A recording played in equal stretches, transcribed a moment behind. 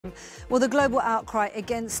Well, the global outcry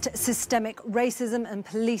against systemic racism and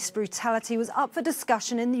police brutality was up for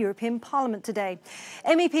discussion in the European Parliament today.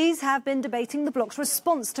 MEPs have been debating the bloc's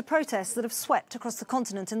response to protests that have swept across the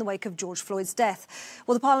continent in the wake of George Floyd's death.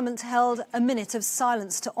 Well, the Parliament held a minute of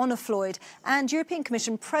silence to honour Floyd, and European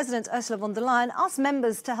Commission President Ursula von der Leyen asked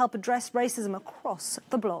members to help address racism across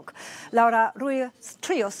the bloc. Laura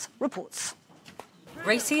Trios reports.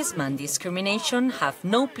 Racism and discrimination have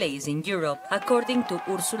no place in Europe, according to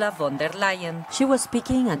Ursula von der Leyen. She was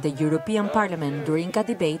speaking at the European Parliament during a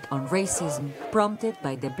debate on racism, prompted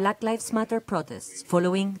by the Black Lives Matter protests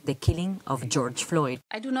following the killing of George Floyd.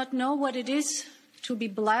 I do not know what it is to be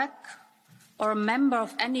black or a member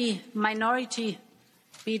of any minority,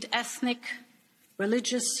 be it ethnic,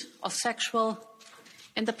 religious or sexual,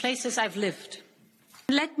 in the places I've lived.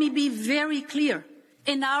 Let me be very clear.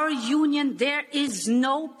 In our union, there is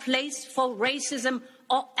no place for racism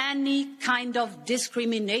or any kind of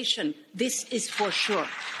discrimination. This is for sure.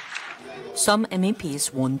 Some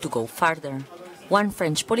MEPs want to go further. One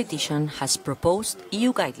French politician has proposed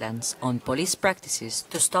EU guidelines on police practices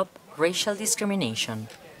to stop racial discrimination.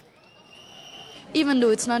 Even though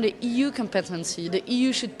it's not an EU competency, the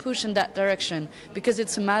EU should push in that direction because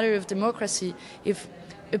it's a matter of democracy. If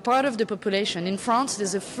a part of the population, in France,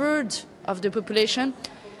 there's a third of the population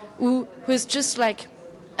who is just like,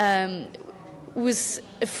 was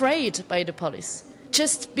afraid by the police,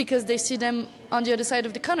 just because they see them on the other side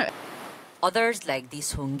of the corner. Others, like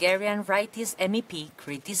this Hungarian rightist MEP,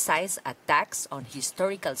 criticize attacks on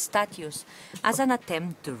historical statues as an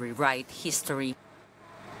attempt to rewrite history.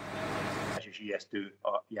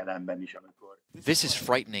 This is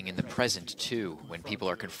frightening in the present, too, when people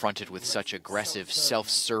are confronted with such aggressive,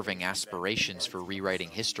 self-serving aspirations for rewriting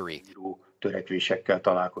history.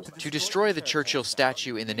 To destroy the Churchill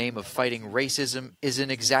statue in the name of fighting racism is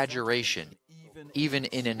an exaggeration, even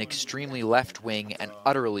in an extremely left-wing and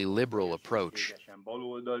utterly liberal approach.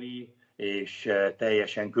 És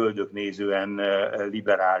teljesen köldöknézően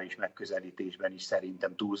liberális megközelítésben is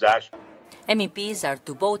szerintem túlzás. MEPs are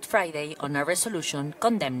to vote Friday on a resolution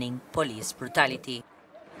condemning police brutality.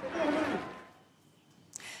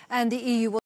 And the EU